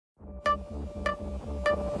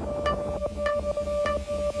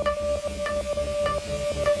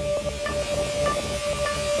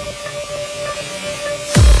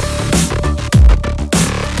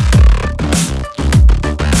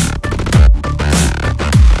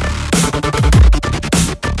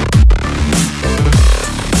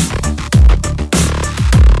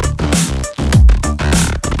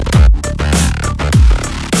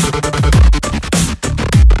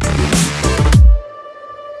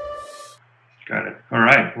Got it. All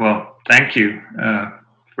right. Well, thank you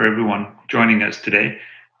for everyone joining us today.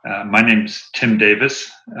 My name's Tim Davis.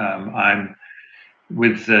 I'm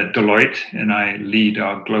with Deloitte, and I lead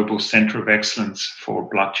our Global Center of Excellence for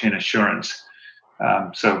Blockchain Assurance.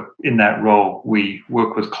 So in that role, we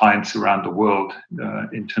work with clients around the world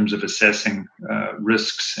in terms of assessing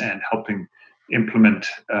risks and helping implement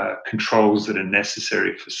controls that are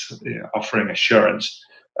necessary for offering assurance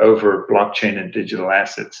over blockchain and digital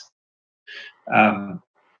assets.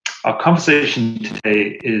 Our conversation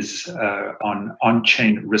today is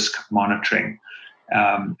on-chain risk monitoring.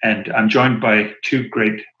 And I'm joined by two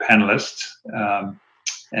great panelists.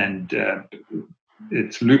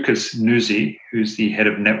 It's Lucas Nuzzi, who's the head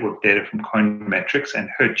of network data from Coinmetrics, and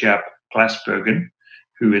Gert-Jaap Glasbergen,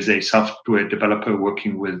 who is a software developer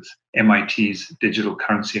working with MIT's Digital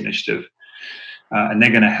Currency Initiative. And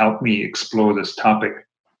they're going to help me explore this topic.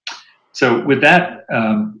 So with that,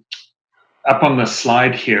 up on the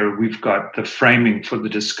slide here, we've got the framing for the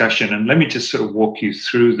discussion. And let me just sort of walk you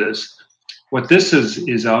through this. What this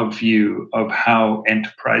is our view of how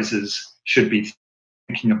enterprises should be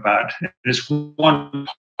thinking about. There's one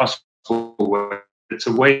possible way. It's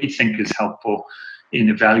a way we think is helpful in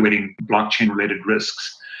evaluating blockchain-related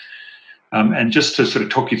risks. And just to sort of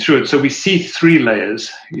talk you through it, so we see three layers,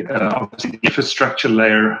 obviously the infrastructure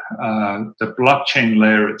layer, the blockchain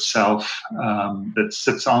layer itself that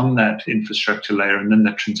sits on that infrastructure layer, and then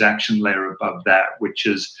the transaction layer above that, which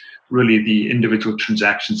is really the individual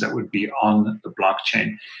transactions that would be on the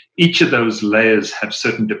blockchain. Each of those layers have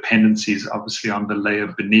certain dependencies, obviously, on the layer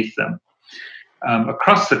beneath them.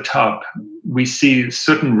 Across the top, we see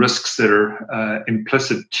certain risks that are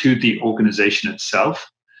implicit to the organization itself,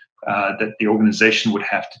 that the organization would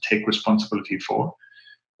have to take responsibility for.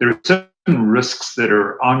 There are certain risks that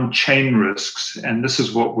are on-chain risks, and this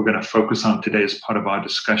is what we're going to focus on today as part of our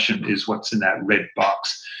discussion, is what's in that red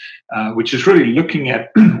box, which is really looking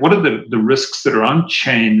at what are the risks that are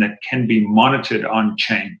on-chain that can be monitored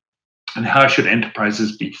on-chain, and how should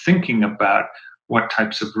enterprises be thinking about what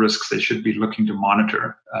types of risks they should be looking to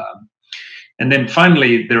monitor. And then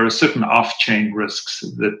finally, there are certain off-chain risks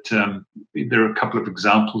that there are a couple of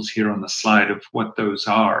examples here on the slide of what those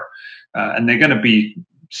are. And they're going to be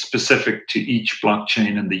specific to each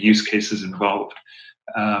blockchain and the use cases involved.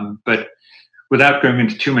 But without going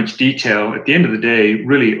into too much detail, at the end of the day,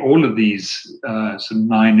 really all of these sort of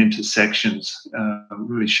 9 intersections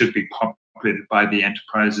really should be populated by the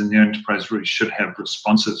enterprise, and the enterprise really should have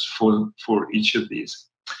responses for each of these.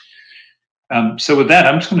 So with that,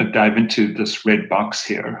 I'm just going to dive into this red box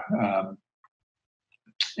here.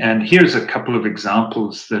 And here's a couple of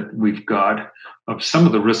examples that we've got of some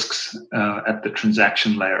of the risks at the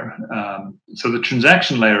transaction layer. So the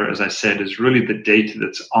transaction layer, as I said, is really the data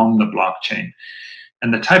that's on the blockchain.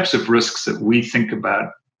 And the types of risks that we think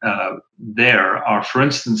about there are, for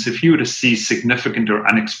instance, if you were to see significant or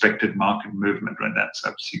unexpected market movement, right, that's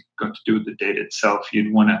obviously got to do with the data itself,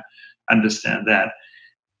 you'd want to understand that.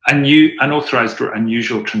 Unauthorized or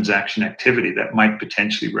unusual transaction activity that might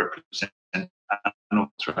potentially represent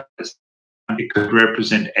unauthorized. It could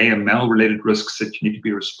represent AML-related risks that you need to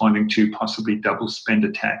be responding to, possibly double spend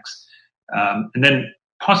attacks. And then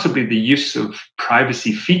possibly the use of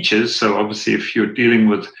privacy features. So obviously, if you're dealing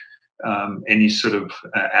with any sort of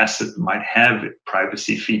asset that might have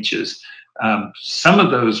privacy features, some of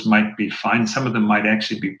those might be fine. Some of them might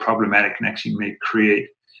actually be problematic and actually may create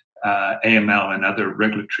AML and other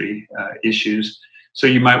regulatory issues. So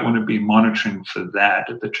you might want to be monitoring for that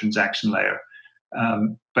at the transaction layer.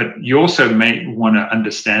 But you also may want to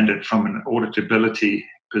understand it from an auditability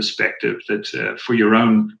perspective, that for your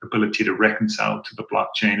own ability to reconcile to the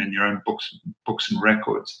blockchain and your own books and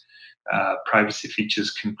records, privacy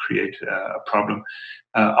features can create a problem.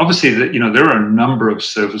 Obviously, there are a number of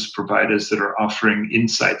service providers that are offering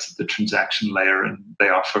insights at the transaction layer, and they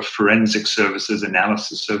offer forensic services,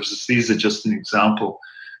 analysis services. These are just an example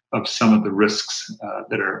of some of the risks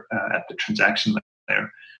that are at the transaction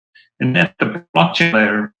layer. And at the blockchain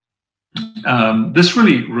layer, this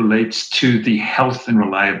really relates to the health and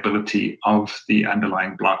reliability of the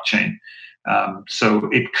underlying blockchain. So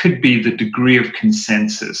it could be the degree of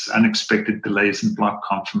consensus, unexpected delays in block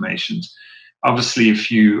confirmations. Obviously,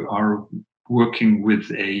 if you are working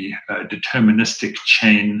with a deterministic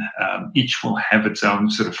chain, each will have its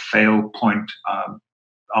own sort of fail point.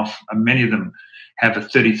 Many of them have a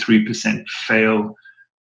 33%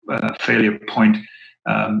 failure point.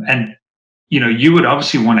 And you would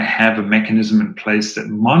obviously want to have a mechanism in place that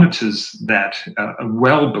monitors that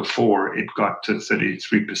well before it got to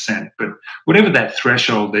 33%. But whatever that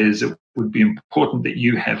threshold is, it would be important that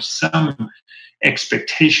you have some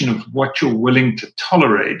expectation of what you're willing to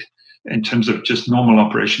tolerate in terms of just normal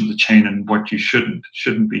operation of the chain and what you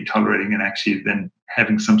shouldn't be tolerating, and actually then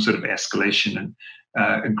having some sort of escalation and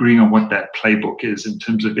agreeing on what that playbook is in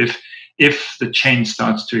terms of if the chain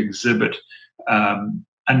starts to exhibit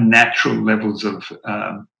unnatural levels of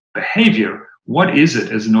behavior, what is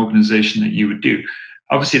it as an organization that you would do?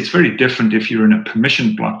 Obviously, it's very different if you're in a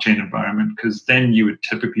permissioned blockchain environment, because then you would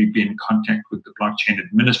typically be in contact with the blockchain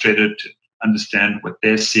administrator to understand what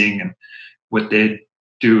they're seeing and what they're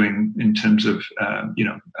doing in terms of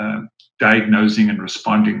diagnosing and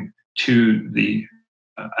responding to the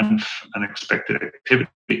unexpected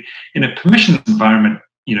activity. In a permissioned environment,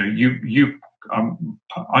 you are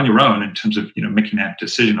on your own in terms of making that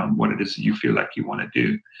decision on what it is that you feel like you want to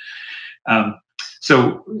do.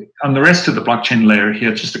 So on the rest of the blockchain layer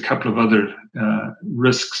here, just a couple of other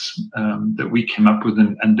risks that we came up with,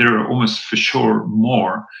 and there are almost for sure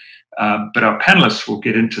more, but our panelists will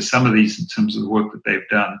get into some of these in terms of the work that they've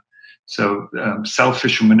done. So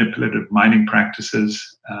selfish or manipulative mining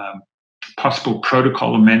practices, possible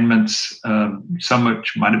protocol amendments, some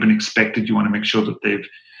which might have been expected. You want to make sure that they've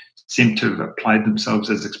seemed to have applied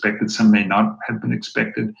themselves as expected. Some may not have been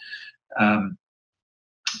expected.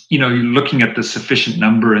 You're looking at the sufficient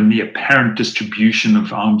number and the apparent distribution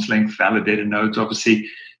of arm's length validator nodes. Obviously,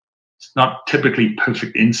 it's not typically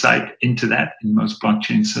perfect insight into that in most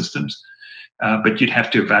blockchain systems, but you'd have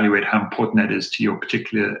to evaluate how important that is to your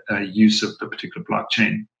particular use of the particular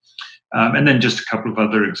blockchain. And then just a couple of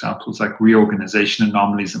other examples like reorganization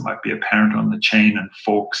anomalies that might be apparent on the chain and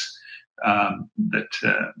forks that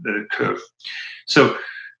occur. So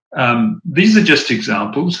these are just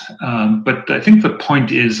examples, but I think the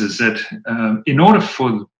point is that in order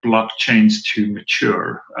for blockchains to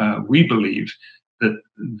mature, we believe that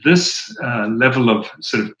this level of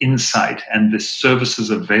sort of insight and the services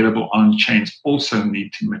available on chains also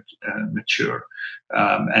need to mature.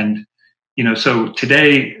 So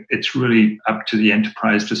today it's really up to the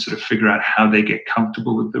enterprise to sort of figure out how they get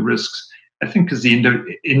comfortable with the risks. I think as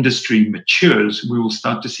the industry matures, we will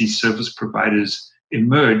start to see service providers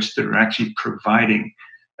emerge that are actually providing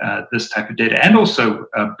this type of data, and also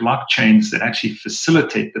blockchains that actually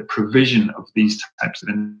facilitate the provision of these types of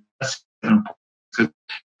investments. Because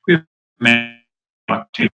we've made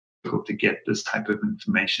blockchain difficult to get this type of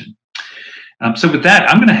information. So with that,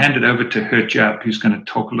 I'm going to hand it over to Geert Jaap, who's going to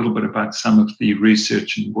talk a little bit about some of the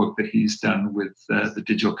research and work that he's done with the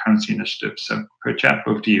Digital Currency Initiative. So Geert Jaap,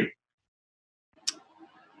 over to you.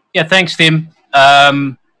 Yeah, thanks, Tim.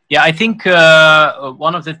 I think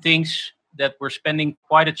one of the things that we're spending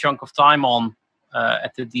quite a chunk of time on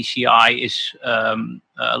at the DCI is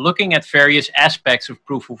looking at various aspects of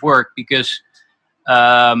proof of work, because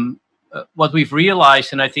what we've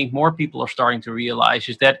realized, and I think more people are starting to realize,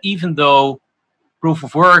 is that even though proof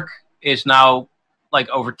of work is now like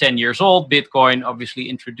over 10 years old, Bitcoin obviously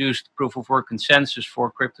introduced proof of work consensus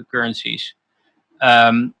for cryptocurrencies.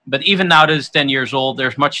 But even now that it's 10 years old,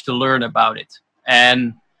 there's much to learn about it.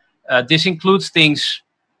 And this includes things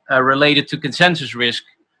related to consensus risk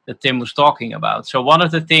that Tim was talking about. So one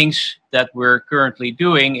of the things that we're currently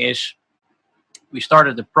doing is we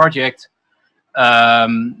started a project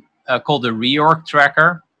called the Reorg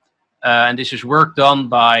Tracker. And this is work done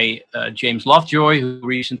by James Lovejoy, who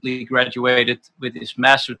recently graduated with his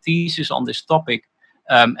master thesis on this topic.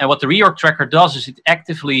 And what the Reorg Tracker does is it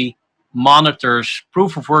actively monitors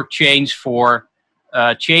proof of work chains for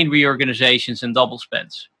chain reorganizations and double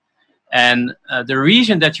spends. And the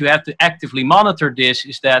reason that you have to actively monitor this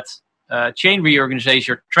is that chain reorganizations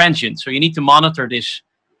are transient. So you need to monitor this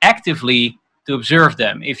actively to observe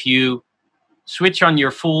them. If you switch on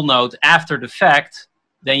your full node after the fact,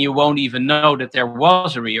 then you won't even know that there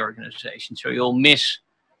was a reorganization. So you'll miss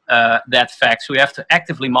that fact. So you have to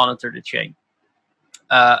actively monitor the chain.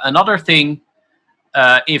 Another thing,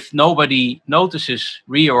 if nobody notices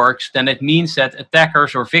reorgs, then it means that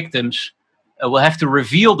attackers or victims will have to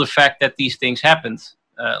reveal the fact that these things happened,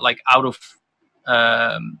 like out of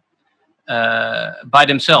by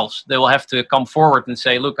themselves. They will have to come forward and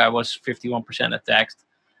say, "Look, I was 51% attacked,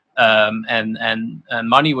 and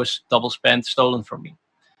money was double spent, stolen from me."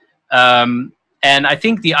 And I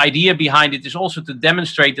think the idea behind it is also to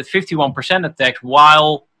demonstrate that 51% attacks,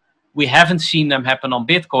 while we haven't seen them happen on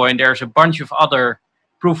Bitcoin, there's a bunch of other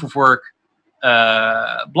proof of work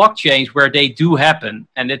blockchains where they do happen.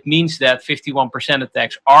 And it means that 51%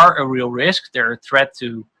 attacks are a real risk. They're a threat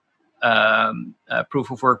to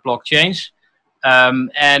proof of work blockchains.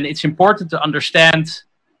 And it's important to understand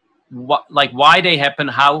why they happen,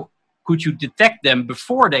 how could you detect them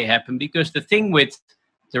before they happen? Because the thing with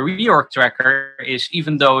the Reorg Tracker is,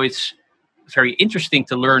 even though it's very interesting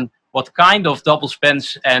to learn what kind of double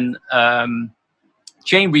spends and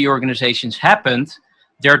chain reorganizations happened.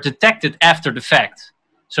 They're detected after the fact.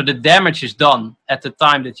 So the damage is done at the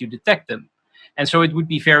time that you detect them. And so it would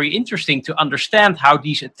be very interesting to understand how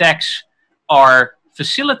these attacks are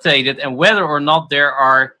facilitated and whether or not there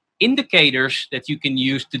are indicators that you can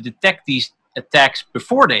use to detect these attacks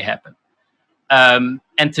before they happen.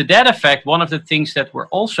 And to that effect, one of the things that we're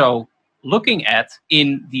also looking at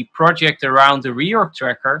in the project around the reorg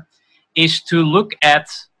tracker is to look at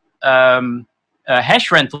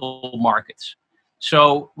hash rental markets.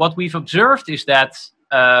 So what we've observed is that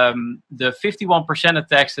the 51%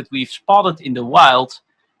 attacks that we've spotted in the wild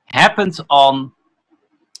happened on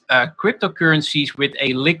cryptocurrencies with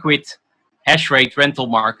a liquid hash rate rental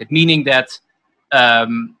market, meaning that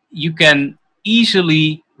you can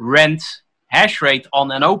easily rent hash rate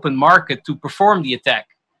on an open market to perform the attack.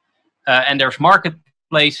 And there's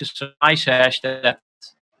marketplaces, icehash, that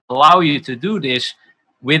allow you to do this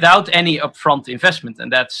without any upfront investment.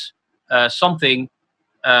 And that's something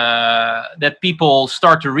that people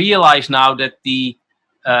start to realize now, that the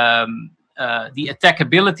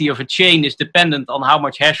attackability of a chain is dependent on how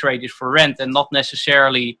much hash rate is for rent and not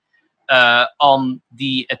necessarily on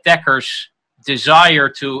the attacker's desire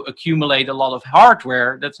to accumulate a lot of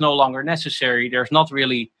hardware that's no longer necessary. There's not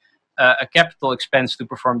really a capital expense to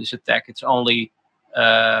perform this attack. It's only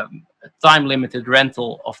a time-limited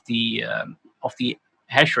rental of the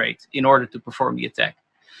hash rate in order to perform the attack.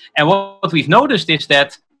 And what we've noticed is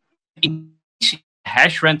that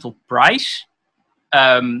hash rental price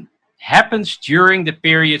happens during the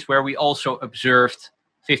period where we also observed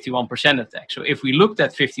 51% attacks. So if we looked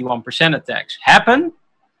at 51% attacks happen,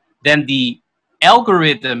 then the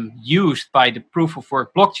algorithm used by the proof of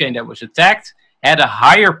work blockchain that was attacked had a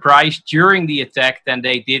higher price during the attack than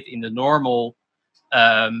they did in the normal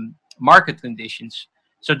market conditions.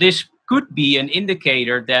 So this could be an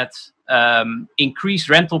indicator that increased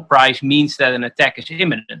rental price means that an attack is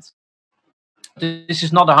imminent. This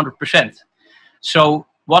is not 100%. So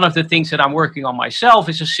one of the things that I'm working on myself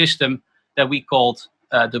is a system that we called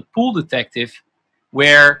the Pool Detective,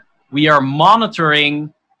 where we are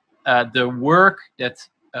monitoring the work that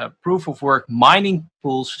proof of work mining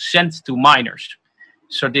pools send to miners.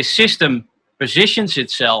 So this system positions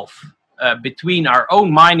itself between our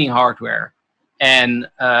own mining hardware and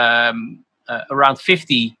around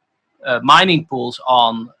 50 mining pools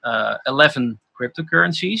on 11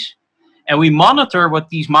 cryptocurrencies. And we monitor what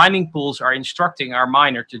these mining pools are instructing our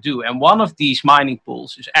miner to do. And one of these mining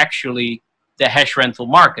pools is actually the hash rental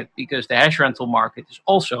market, because the hash rental market is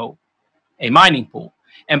also a mining pool.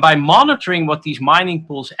 And by monitoring what these mining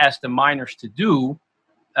pools ask the miners to do,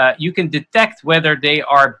 you can detect whether they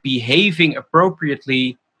are behaving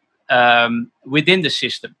appropriately within the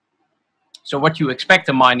system. So what you expect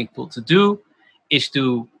a mining pool to do is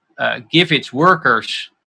to give its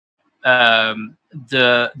workers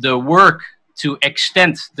the work to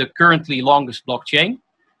extend the currently longest blockchain.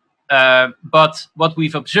 But what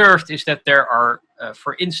we've observed is that there are,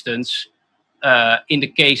 for instance, in the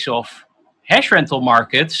case of hash rental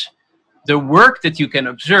markets, the work that you can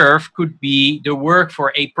observe could be the work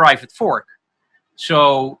for a private fork.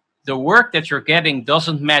 So the work that you're getting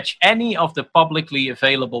doesn't match any of the publicly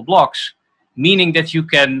available blocks, meaning that you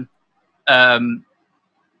can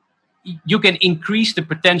increase the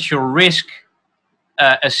potential risk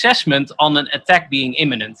assessment on an attack being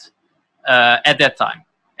imminent at that time.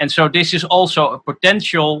 And so this is also a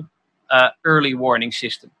potential early warning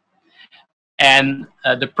system. And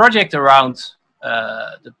the project around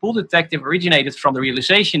the Pool Detective originated from the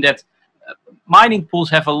realization that mining pools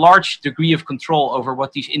have a large degree of control over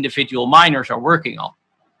what these individual miners are working on.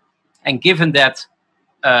 And given that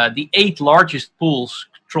the 8 largest pools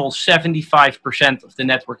control 75% of the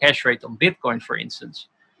network hash rate on Bitcoin, for instance,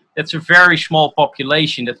 that's a very small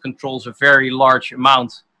population that controls a very large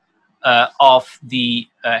amount of the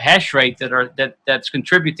hash rate that's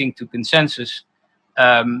contributing to consensus.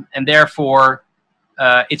 And therefore,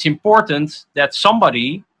 it's important that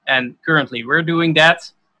somebody, and currently we're doing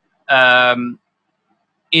that,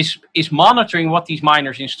 is monitoring what these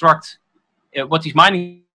miners instruct, what these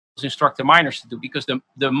mining instruct the miners to do, because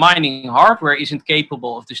the mining hardware isn't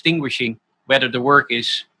capable of distinguishing whether the work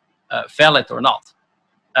is valid or not.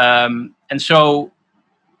 And so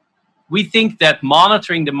we think that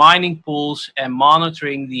monitoring the mining pools and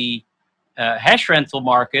monitoring the hash rental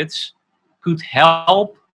markets could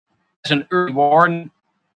help as an early warning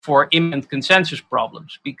for imminent consensus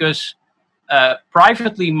problems, because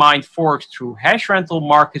privately mined forks through hash rental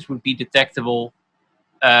markets would be detectable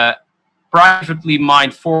privately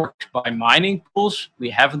mined forks by mining pools. We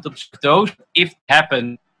haven't observed those. If they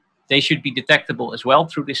happen, they should be detectable as well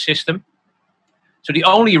through this system. So the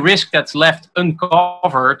only risk that's left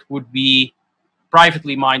uncovered would be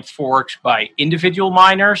privately mined forks by individual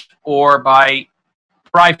miners or by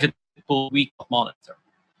private pool we can monitor.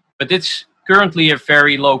 But it's currently a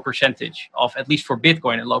very low percentage of, at least for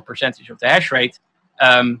Bitcoin, a low percentage of the hash rate.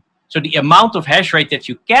 So the amount of hash rate that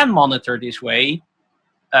you can monitor this way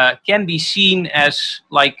can be seen as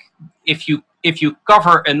like if you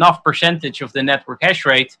cover enough percentage of the network hash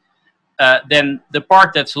rate, then the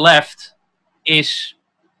part that's left is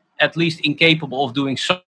at least incapable of doing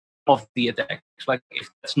some of the attacks. Like if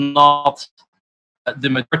it's not the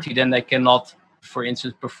majority, then they cannot, for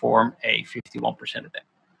instance, perform a 51% attack.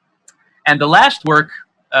 And the last work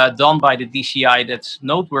done by the DCI that's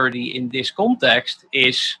noteworthy in this context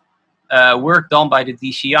is work done by the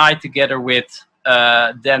DCI together with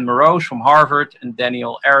Dan Morose from Harvard and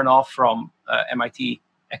Daniel Aronoff from MIT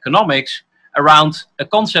Economics around a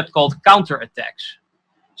concept called counterattacks.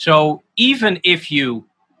 So even if you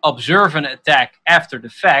observe an attack after the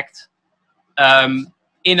fact,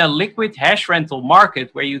 in a liquid hash rental market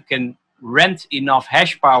where you can rent enough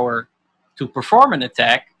hash power to perform an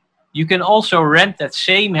attack, you can also rent that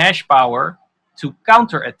same hash power to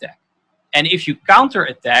counterattack. And if you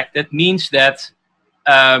counterattack, that means that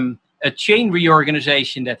a chain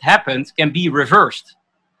reorganization that happened can be reversed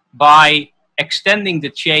by extending the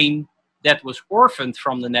chain that was orphaned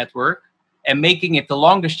from the network and making it the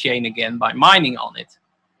longest chain again by mining on it.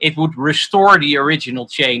 It would restore the original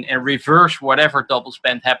chain and reverse whatever double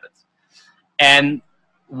spend happened. And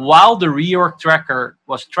while the reorg tracker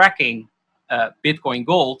was tracking Bitcoin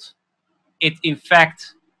Gold, it in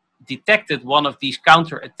fact detected one of these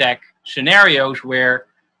counterattack scenarios where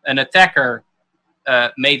an attacker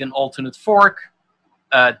made an alternate fork,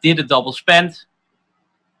 did a double spend,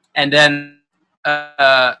 and then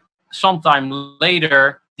sometime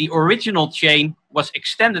later, the original chain was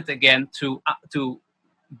extended again to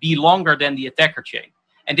be longer than the attacker chain.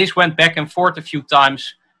 And this went back and forth a few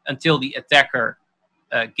times until the attacker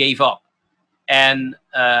gave up. And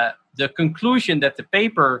the conclusion that the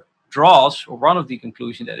paper draws, or one of the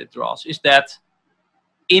conclusions that it draws, is that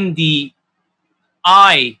in the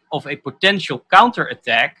eye of a potential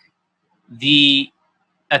counterattack, the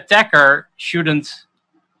attacker shouldn't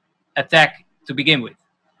attack to begin with.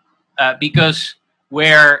 Because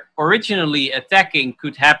where originally attacking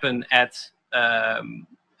could happen at a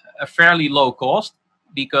fairly low cost,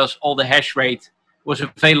 because all the hash rate was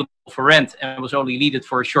available for rent and was only needed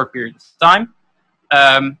for a short period of time,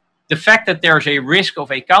 the fact that there's a risk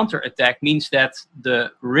of a counterattack means that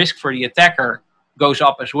the risk for the attacker goes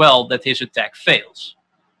up as well, that his attack fails.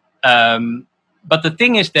 But the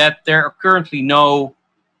thing is that there are currently no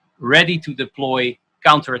ready-to-deploy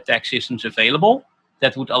counterattack systems available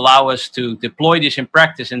that would allow us to deploy this in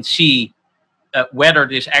practice and see whether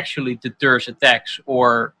this actually deters attacks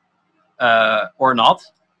or not.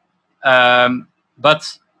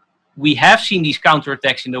 But we have seen these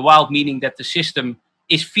counterattacks in the wild, meaning that the system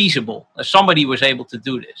is feasible. Somebody was able to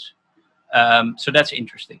do this. So that's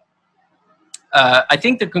interesting. I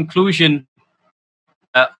think the conclusion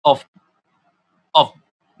of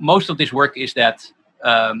most of this work is that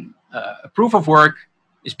a proof of work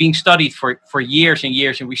is being studied for years and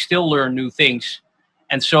years, and we still learn new things.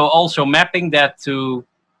 And so also mapping that to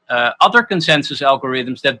other consensus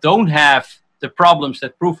algorithms that don't have the problems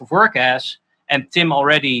that proof of work has, and Tim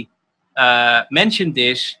already mentioned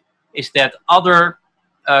this, is that other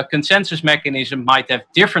consensus mechanism might have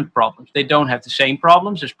different problems. They don't have the same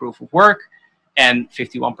problems as proof of work and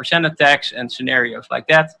 51% attacks and scenarios like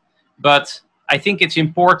that. But I think it's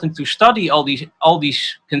important to study all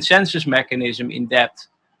these consensus mechanisms in depth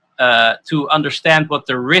to understand what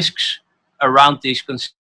the risks around these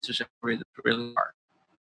consensus algorithms really are.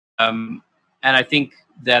 And I think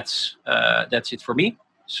that's it for me.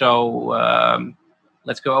 So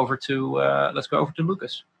let's go over to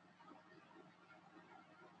Lucas.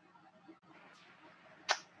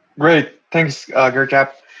 Great, thanks,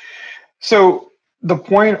 Gertjaap. So the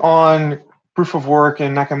point on proof of work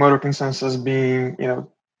and Nakamoto consensus being,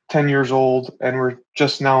 10 years old, and we're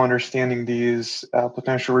just now understanding these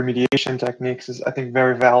potential remediation techniques is, I think,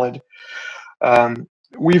 very valid.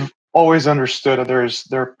 We've always understood that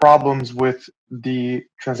there are problems with the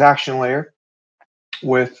transaction layer,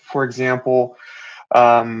 with, for example,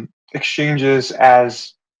 exchanges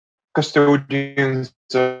as custodians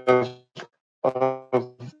or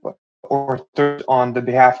on the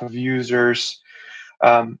behalf of users,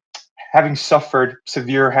 having suffered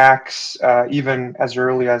severe hacks, even as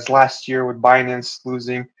early as last year with Binance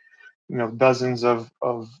losing, dozens of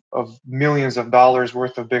millions of dollars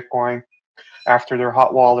worth of Bitcoin after their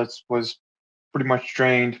hot wallets was pretty much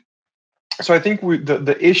drained. So I think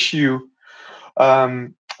the issue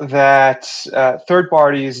that third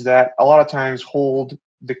parties that a lot of times hold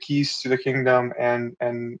the keys to the kingdom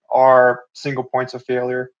and are single points of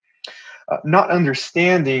failure, not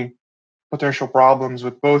understanding potential problems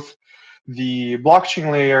with both the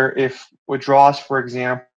blockchain layer if withdrawals, for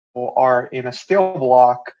example, are in a stale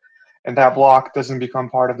block and that block doesn't become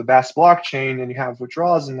part of the BAS blockchain and you have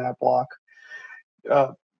withdrawals in that block.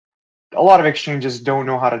 A lot of exchanges don't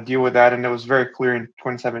know how to deal with that, and it was very clear in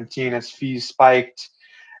 2017 as fees spiked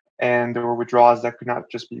and there were withdrawals that could not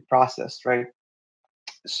just be processed, right?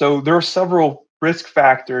 So there are several risk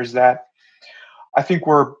factors that I think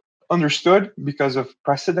were understood because of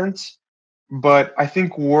precedents, but I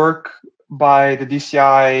think work by the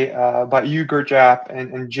DCI, by you, Gurjap,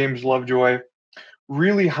 and James Lovejoy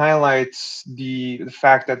really highlights the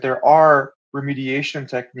fact that there are remediation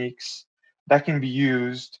techniques that can be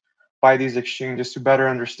used by these exchanges to better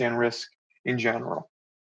understand risk in general.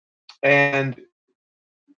 And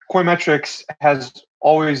Coinmetrics has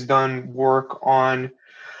always done work on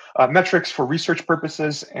metrics for research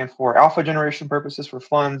purposes and for alpha generation purposes for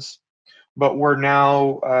funds, but we're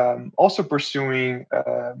now also pursuing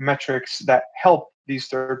metrics that help these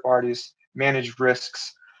third parties manage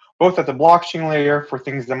risks, both at the blockchain layer for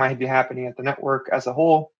things that might be happening at the network as a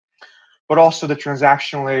whole, but also the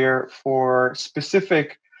transaction layer for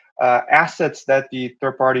specific assets that the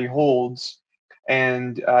third party holds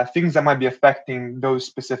and things that might be affecting those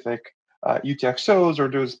specific UTXOs or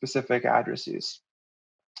those specific addresses.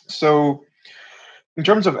 So in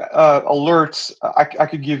terms of alerts, I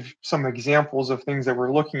could give some examples of things that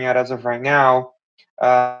we're looking at as of right now.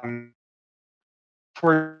 For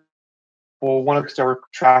example, one of the that we're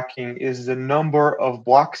tracking is the number of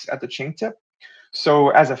blocks at the chain tip. So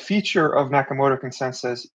as a feature of Nakamoto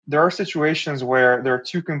consensus, there are situations where there are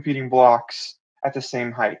two competing blocks at the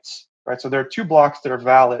same heights, right? So there are two blocks that are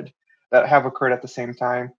valid that have occurred at the same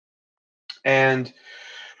time. And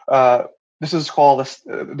this is called,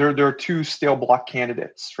 there are two stale block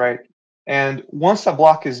candidates, right? And once a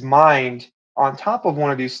block is mined on top of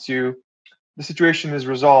one of these two, the situation is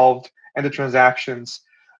resolved and the transactions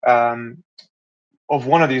of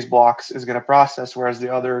one of these blocks is going to process, whereas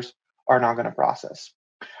the others are not going to process.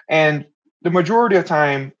 And the majority of the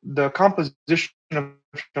time, the composition of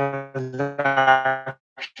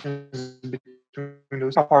transactions between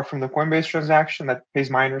those, apart from the Coinbase transaction that pays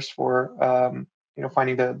miners for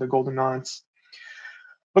finding the golden nonce.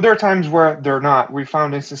 But there are times where they're not. We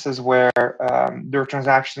found instances where there are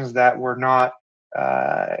transactions that were not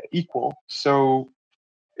equal. So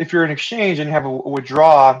if you're an exchange and you have a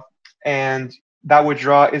withdraw and that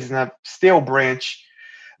withdraw is in a stale branch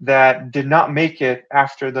that did not make it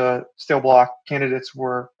after the stale block candidates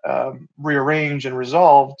were rearranged and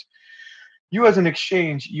resolved, you as an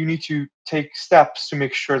exchange, you need to take steps to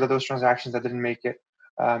make sure that those transactions that didn't make it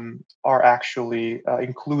are actually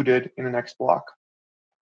included in the next block.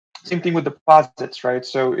 Same thing with deposits, right?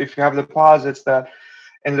 So if you have deposits that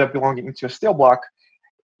ended up belonging to a stale block,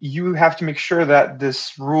 you have to make sure that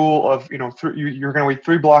this rule of, you're going to wait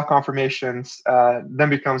 3 block confirmations, then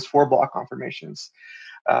becomes 4 block confirmations.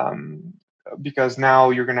 Because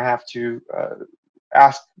now you're going to have to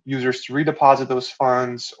ask users to redeposit those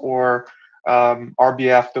funds or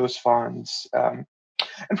RBF those funds. And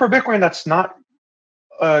for Bitcoin, that's not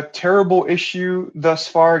a terrible issue thus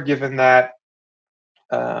far, given that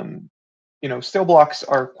stale blocks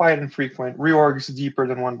are quite infrequent. Reorgs deeper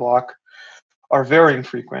than 1 block are very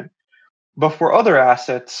infrequent. But for other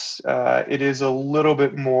assets, it is a little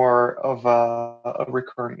bit more of a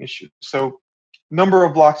recurring issue. So number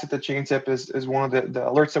of blocks at the chain tip is one of the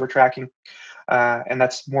alerts that we're tracking, and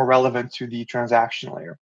that's more relevant to the transaction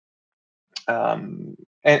layer and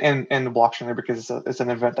the blockchain layer because it's an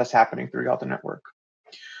event that's happening throughout the network.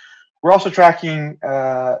 We're also tracking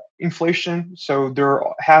inflation. So there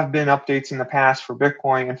have been updates in the past for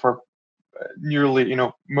Bitcoin and for nearly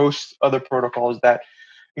most other protocols that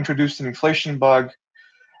introduced an inflation bug,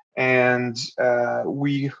 and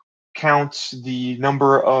we count the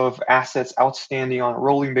number of assets outstanding on a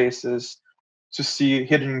rolling basis to see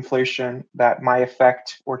hidden inflation that might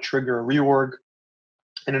affect or trigger a reorg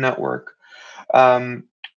in a network.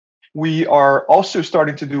 We are also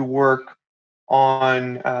starting to do work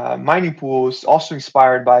on mining pools, also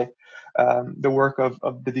inspired by the work of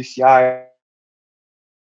the DCI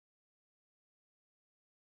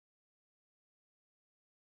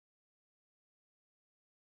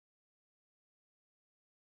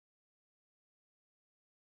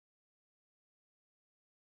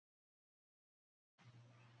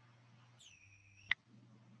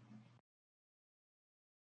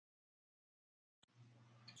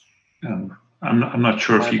I'm not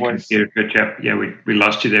sure if you voice. can hear it, but yeah, we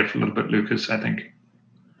lost you there for a little bit, Lucas, I think.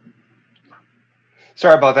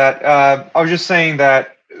 Sorry about that. I was just saying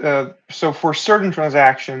that, so for certain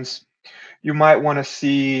transactions, you might want to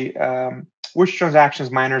see which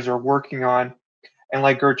transactions miners are working on. And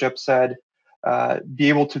like Gertjep said, be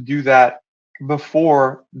able to do that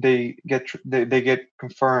before they get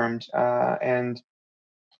confirmed. And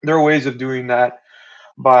there are ways of doing that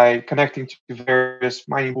by connecting to various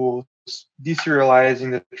mining pools,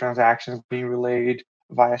 deserializing the transactions being relayed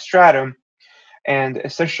via Stratum, and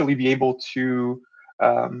essentially be able to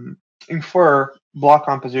infer block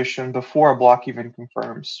composition before a block even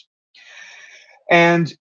confirms.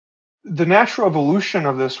 And the natural evolution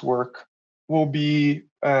of this work will be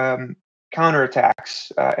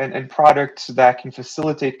counterattacks and products that can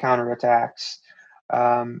facilitate counterattacks.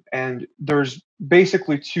 And there's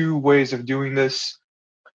basically two ways of doing this.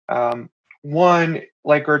 One,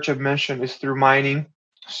 like Gertjep mentioned, is through mining.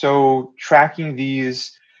 So tracking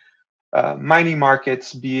these mining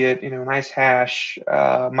markets, be it NiceHash,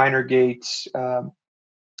 MinerGate,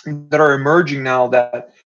 that are emerging now,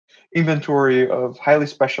 that inventory of highly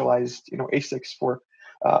specialized ASICs for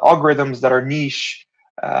algorithms that are niche,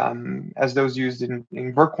 as those used in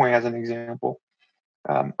Vercoin as an example,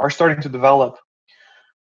 are starting to develop.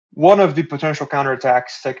 One of the potential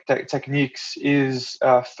counterattacks techniques is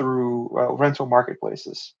through rental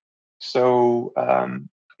marketplaces. So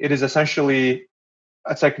it is essentially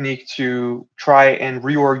a technique to try and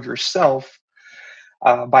reorg yourself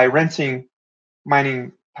by renting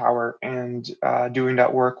mining power and doing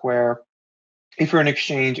that work where if you're an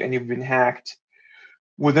exchange and you've been hacked,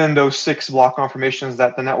 within those 6 block confirmations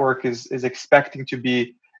that the network is expecting to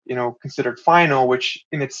be considered final, which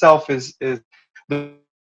in itself is the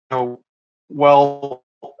well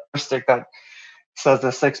that says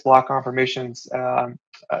the 6 block confirmations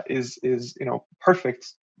is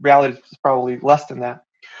perfect. Reality is probably less than that.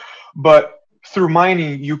 But through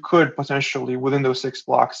mining, you could potentially, within those 6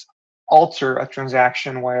 blocks, alter a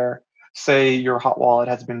transaction where, say, your hot wallet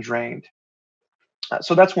has been drained.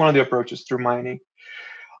 So that's one of the approaches, through mining.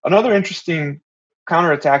 Another interesting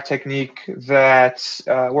counterattack technique that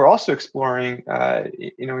we're also exploring,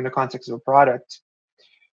 in the context of a product,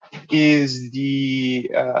 is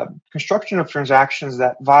the construction of transactions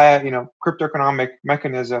that, via cryptoeconomic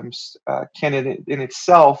mechanisms, can in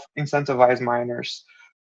itself incentivize miners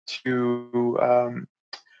to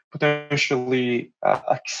potentially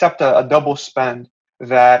accept a double spend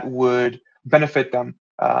that would benefit them,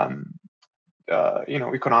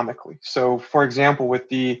 economically. So, for example,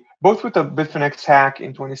 both with the Bitfinex hack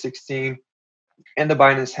in 2016 and the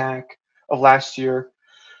Binance hack of last year,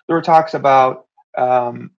 there were talks about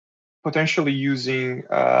potentially using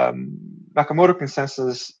Nakamoto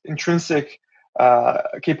consensus intrinsic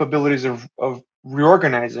capabilities of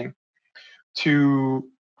reorganizing to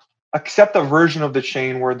accept a version of the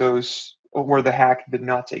chain where the hack did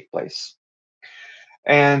not take place.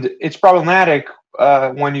 And it's problematic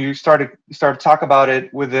when you start to talk about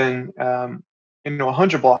it within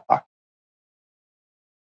 100 block.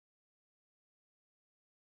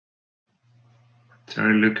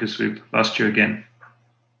 Sorry, Lucas, we've lost you again.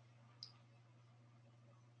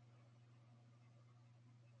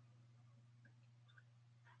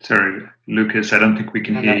 Sorry, Lucas, I don't think we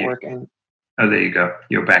can hear you. Oh, there you go.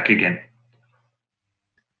 You're back again.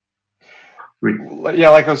 Yeah,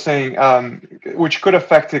 like I was saying, which could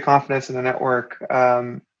affect the confidence in the network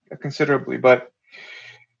considerably. But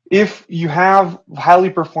if you have highly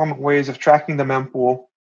performant ways of tracking the mempool,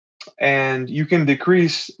 and you can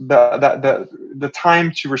decrease the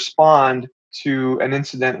time to respond to an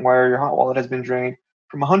incident where your hot wallet has been drained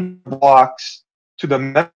from 100 blocks to the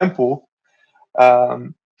mempool,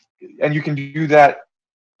 and you can do that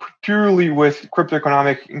purely with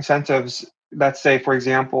cryptoeconomic incentives. That say, for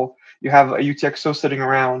example, you have a UTXO sitting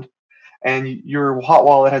around and your hot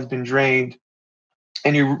wallet has been drained,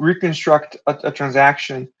 and you reconstruct a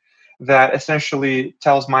transaction that essentially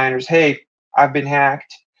tells miners, hey, I've been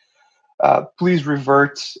hacked. Please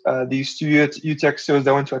revert these 2 UTXOs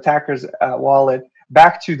that went to attacker's wallet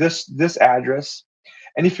back to this address.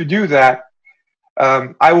 And if you do that,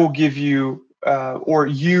 I will give you, or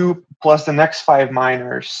you plus the next 5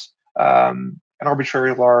 miners, an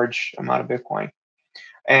arbitrarily large amount of Bitcoin.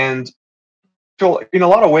 And so in a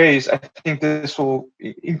lot of ways, I think this will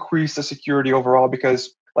increase the security overall,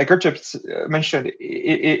 because like Gertjep mentioned,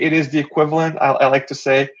 it is the equivalent, I like to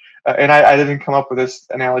say, and I didn't come up with this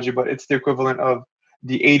analogy, but it's the equivalent of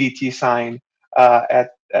the ADT sign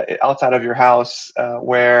outside of your house,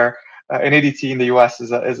 where an ADT in the US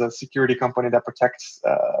is a security company that protects,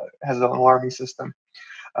 has an alarming system.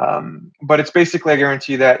 But it's basically a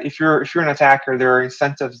guarantee that if you're an attacker, there are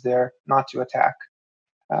incentives there not to attack,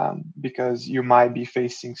 because you might be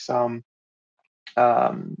facing some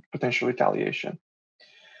potential retaliation.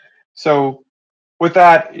 So with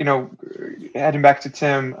that, heading back to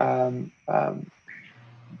Tim.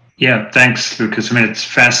 Yeah, thanks, Lucas. I mean, it's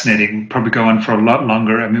fascinating. Probably go on for a lot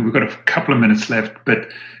longer. I mean, we've got a couple of minutes left, but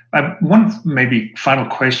one maybe final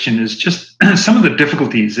question is just some of the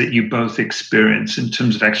difficulties that you both experience in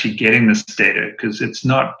terms of actually getting this data, because it's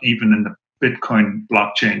not even in the Bitcoin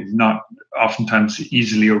blockchain, not oftentimes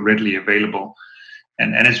easily or readily available.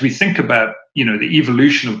 And as we think about, the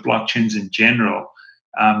evolution of blockchains in general,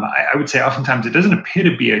 I would say oftentimes it doesn't appear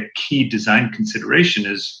to be a key design consideration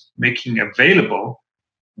is making available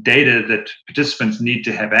data that participants need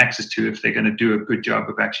to have access to if they're going to do a good job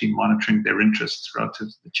of actually monitoring their interests relative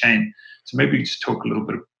to the chain. So maybe you just talk a little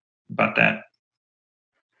bit about that.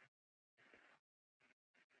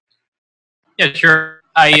 Yeah, sure.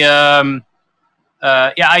 I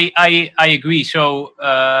agree. So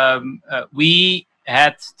we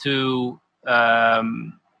had to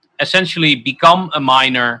essentially become a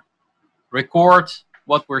miner, record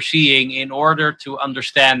what we're seeing in order to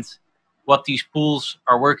understand what these pools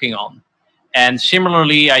are working on. And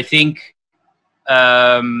similarly, I think,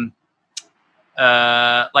 like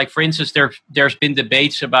for instance, there's been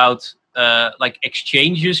debates about like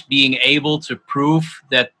exchanges being able to prove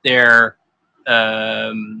that they're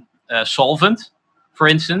solvent, for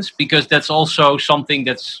instance, because that's also something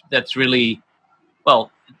that's really,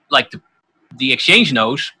 well, like the exchange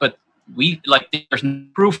knows, but there's no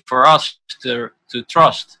proof for us to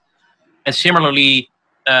trust. And similarly,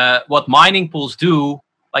 what mining pools do,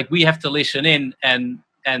 like we have to listen in and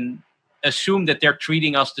assume that they're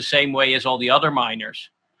treating us the same way as all the other miners.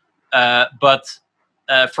 But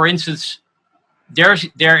for instance,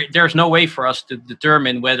 there's no way for us to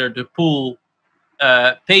determine whether the pool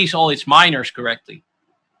pays all its miners correctly.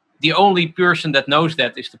 The only person that knows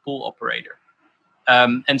that is the pool operator.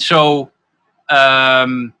 And so,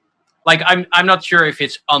 like I'm not sure if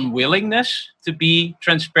it's unwillingness to be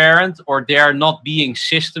transparent or there not being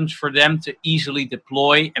systems for them to easily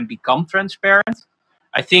deploy and become transparent.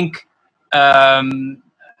 I think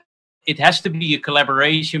it has to be a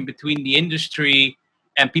collaboration between the industry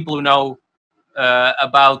and people who know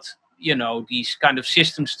about these kind of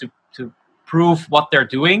systems to prove what they're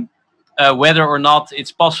doing, whether or not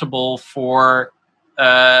it's possible for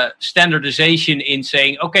standardization in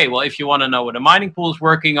saying, okay, well, if you want to know what a mining pool is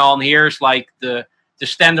working on, here's like the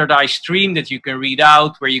standardized stream that you can read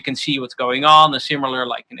out where you can see what's going on. And similar,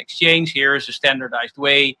 like an exchange, here is a standardized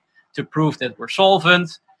way to prove that we're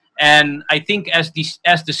solvent. And I think as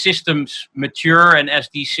the systems mature and as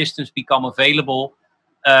these systems become available,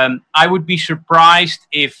 I would be surprised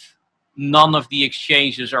if none of the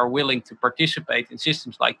exchanges are willing to participate in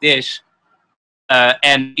systems like this.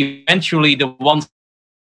 And eventually the ones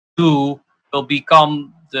who will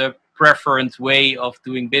become the preferred way of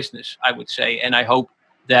doing business, I would say. And I hope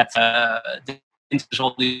that there's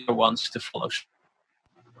all the other ones to follow.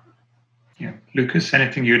 Yeah. Lucas,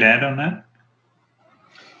 anything you'd add on that?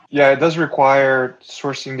 Yeah, it does require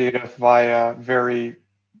sourcing data via very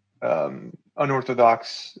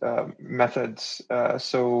unorthodox methods.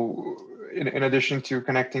 So in addition to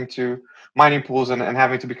connecting to mining pools and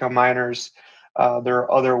having to become miners, there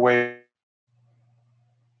are other ways.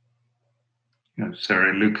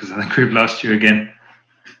 Sorry, Lucas, I think we've lost you again.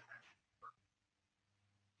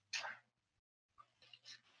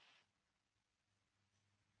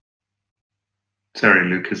 Sorry,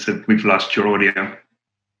 Lucas, we've lost your audio.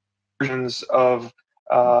 Versions of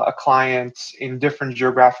a client in different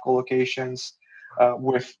geographical locations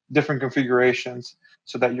with different configurations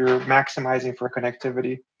so that you're maximizing for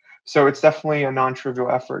connectivity. So it's definitely a non-trivial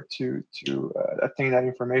effort to attain that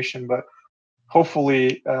information, but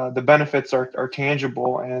hopefully the benefits are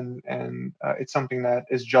tangible and it's something that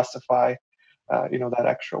is justify that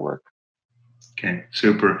extra work. Okay,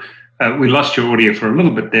 super. We lost your audio for a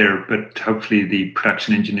little bit there, but hopefully the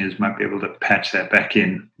production engineers might be able to patch that back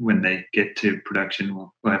in when they get to production.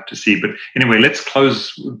 We'll have to see. But anyway, let's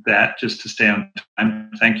close with that just to stay on time.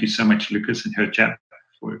 Thank you so much, Lucas and Herjap,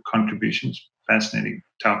 for your contributions. Fascinating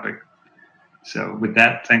topic. So with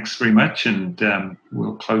that, thanks very much, and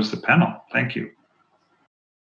we'll close the panel. Thank you.